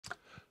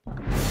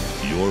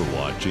You're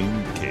watching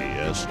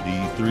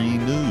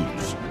KSD3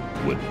 News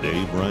with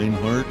Dave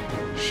Reinhardt,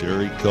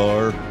 Sherry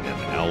Carr,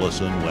 and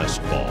Allison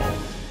Westfall.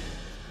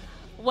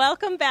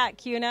 Welcome back,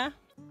 CUNA.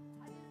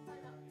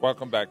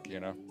 Welcome back,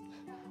 CUNA.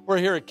 We're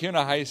here at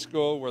CUNA High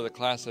School where the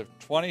class of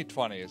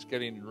 2020 is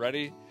getting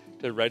ready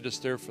to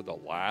register for the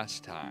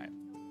last time.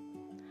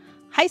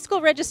 High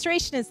school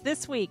registration is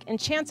this week, and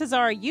chances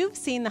are you've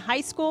seen the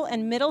high school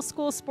and middle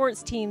school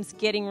sports teams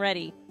getting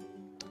ready.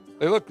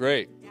 They look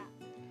great.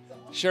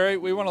 Sherry,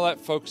 we want to let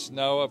folks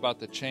know about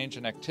the change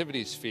in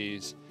activities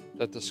fees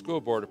that the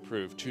school board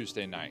approved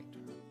Tuesday night.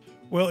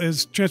 Well,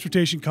 as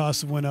transportation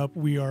costs went up,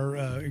 we are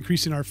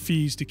increasing our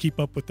fees to keep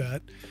up with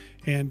that,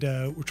 and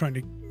we're trying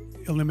to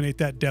eliminate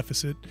that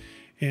deficit.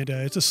 And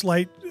it's a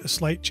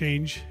slight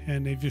change,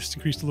 and they've just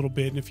increased a little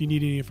bit. And if you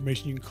need any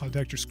information, you can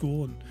contact your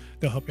school, and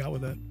they'll help you out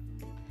with that.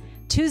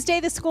 Tuesday,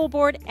 the school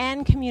board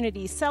and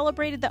community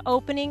celebrated the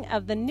opening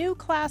of the new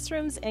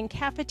classrooms and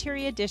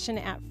cafeteria addition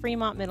at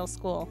Fremont Middle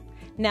School.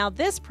 Now,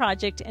 this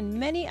project and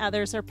many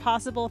others are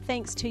possible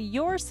thanks to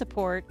your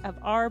support of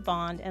our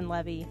bond and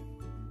levy.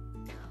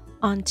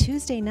 On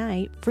Tuesday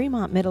night,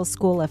 Fremont Middle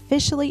School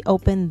officially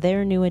opened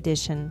their new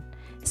addition.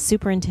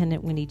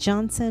 Superintendent Wendy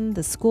Johnson,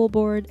 the school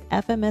board,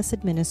 FMS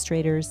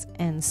administrators,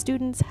 and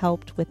students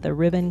helped with the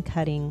ribbon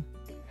cutting.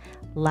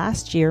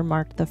 Last year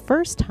marked the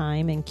first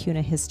time in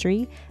CUNA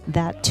history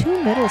that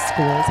 2 middle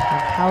schools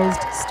have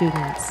housed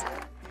students.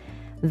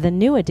 The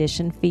new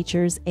addition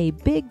features a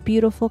big,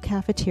 beautiful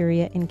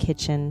cafeteria and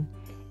kitchen,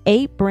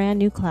 8 brand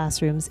new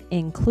classrooms,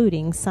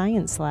 including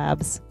science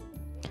labs.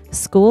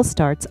 School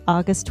starts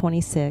August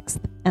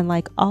 26th, and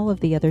like all of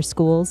the other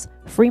schools,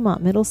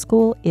 Fremont Middle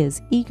School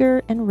is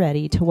eager and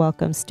ready to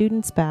welcome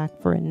students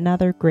back for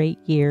another great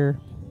year.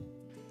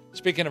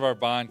 Speaking of our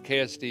bond,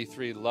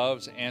 KSD3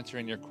 loves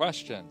answering your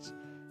questions.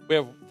 We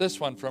have this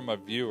one from a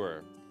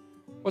viewer.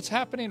 What's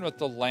happening with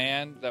the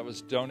land that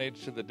was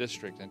donated to the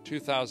district in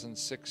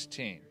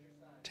 2016?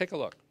 Take a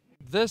look.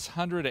 This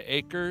 100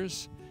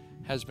 acres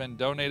has been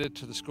donated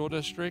to the school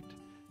district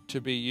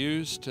to be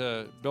used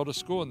to build a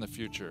school in the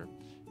future.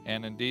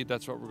 And indeed,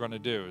 that's what we're going to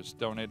do. It's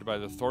donated by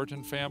the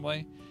Thornton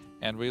family,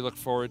 and we look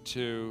forward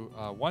to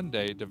one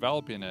day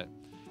developing it.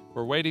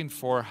 We're waiting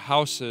for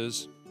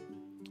houses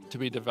to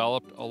be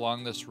developed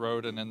along this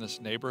road and in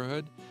this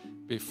neighborhood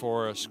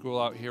before a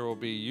school out here will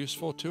be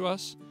useful to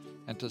us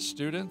and to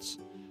students.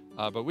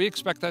 But we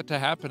expect that to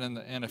happen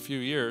in a few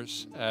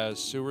years as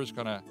sewer's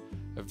going to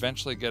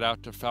eventually get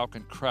out to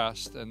Falcon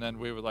Crest, and then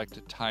we would like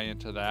to tie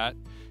into that.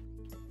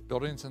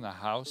 Buildings in the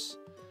house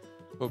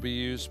will be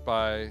used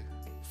by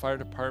fire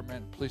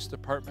department, police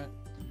department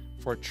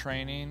for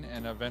training,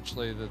 and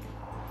eventually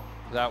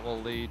that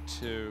will lead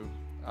to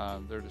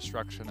their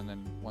destruction, and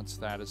then once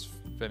that is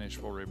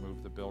finished, we'll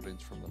remove the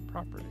buildings from the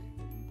property.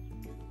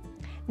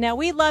 Now,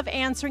 we love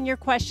answering your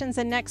questions,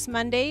 and next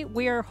Monday,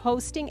 we are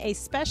hosting a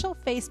special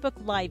Facebook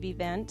Live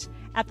event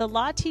at the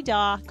La Ti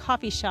Da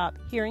Coffee Shop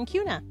here in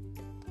CUNA.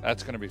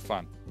 That's going to be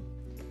fun.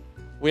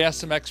 We asked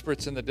some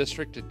experts in the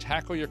district to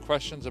tackle your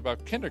questions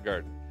about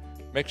kindergarten.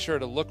 Make sure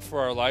to look for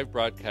our live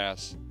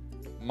broadcast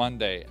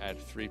Monday at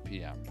 3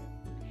 p.m.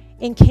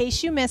 In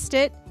case you missed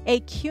it, a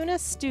CUNA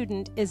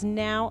student is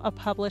now a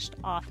published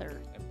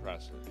author.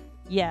 Impressive.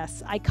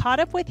 Yes, I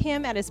caught up with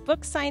him at his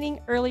book signing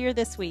earlier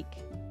this week.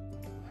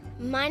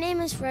 My name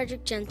is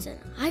Frederick Jensen.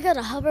 I go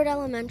to Hubbard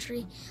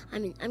Elementary.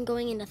 I'm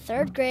going into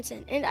 3rd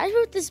grade, and I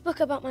wrote this book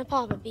about my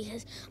papa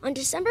because on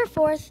December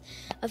 4th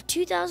of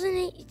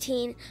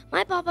 2018,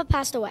 my papa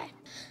passed away.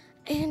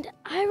 And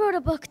I wrote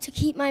a book to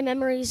keep my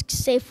memories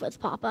safe with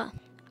papa.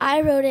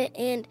 I wrote it,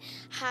 and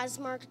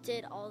Hasmark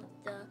did all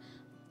the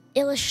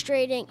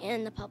illustrating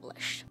and the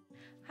publish.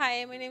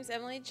 Hi, my name is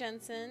Emily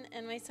Jensen,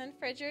 and my son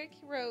Frederick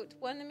wrote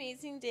One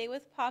Amazing Day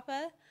with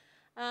Papa.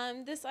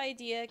 This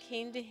idea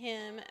came to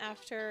him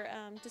after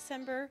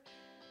December.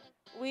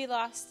 We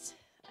lost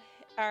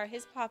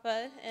his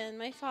papa and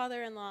my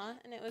father-in-law,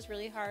 and it was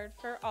really hard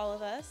for all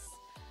of us.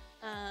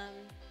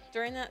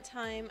 During that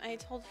time, I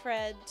told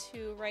Fred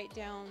to write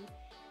down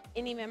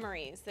any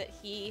memories that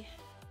he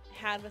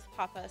had with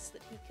Papa so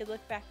that he could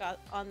look back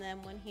on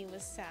them when he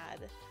was sad.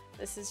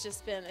 This has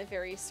just been a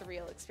very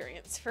surreal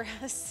experience for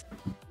us.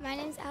 My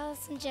name's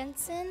Allison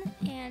Jensen,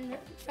 and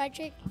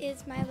Frederick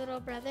is my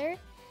little brother.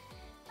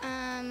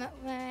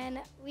 When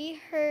we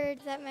heard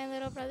that my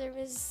little brother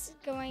was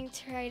going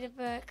to write a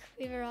book,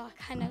 we were all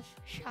kind of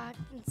shocked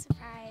and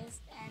surprised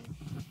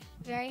and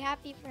very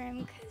happy for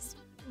him because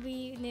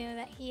we knew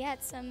that he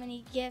had so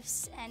many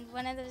gifts, and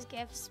one of those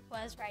gifts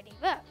was writing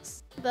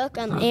books. Book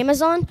on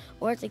Amazon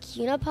or at the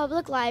CUNA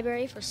Public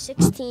Library for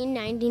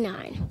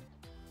 $16.99.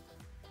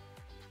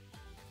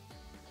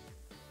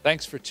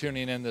 Thanks for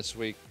tuning in this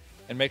week,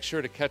 and make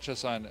sure to catch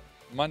us on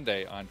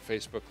Monday on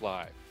Facebook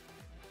Live.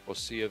 We'll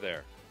see you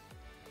there.